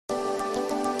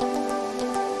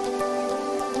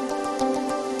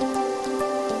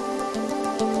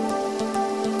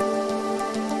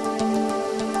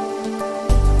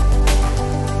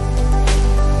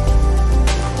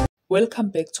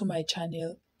Welcome back to my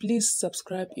channel. Please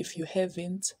subscribe if you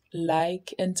haven't,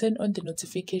 like and turn on the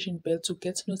notification bell to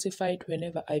get notified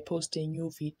whenever I post a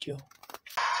new video. I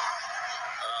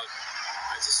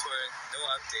just wanted, no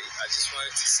update, I just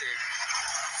wanted to say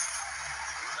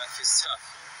life is tough.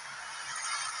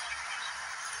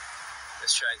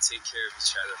 Let's try and take care of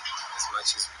each other as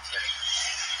much as we can.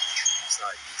 It's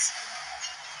not easy.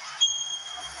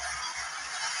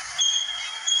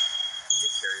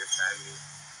 Take care of your family.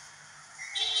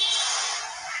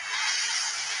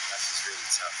 Life is really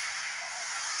tough.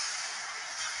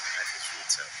 Life is really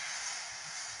tough.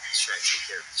 Let's try and take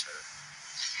care of each other.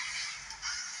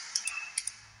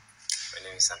 My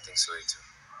name is Samething Soweto.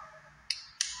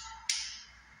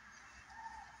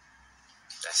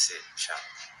 That's it. Ciao.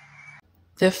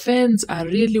 The fans are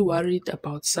really worried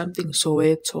about Samething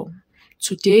Soweto.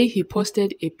 Today he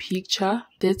posted a picture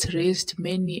that raised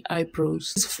many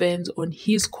eyebrows. His fans on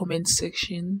his comment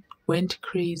section went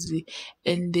crazy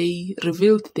and they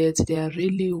revealed that they are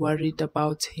really worried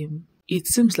about him. It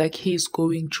seems like he is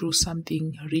going through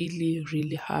something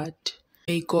really hard.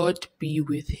 May God be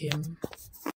with him.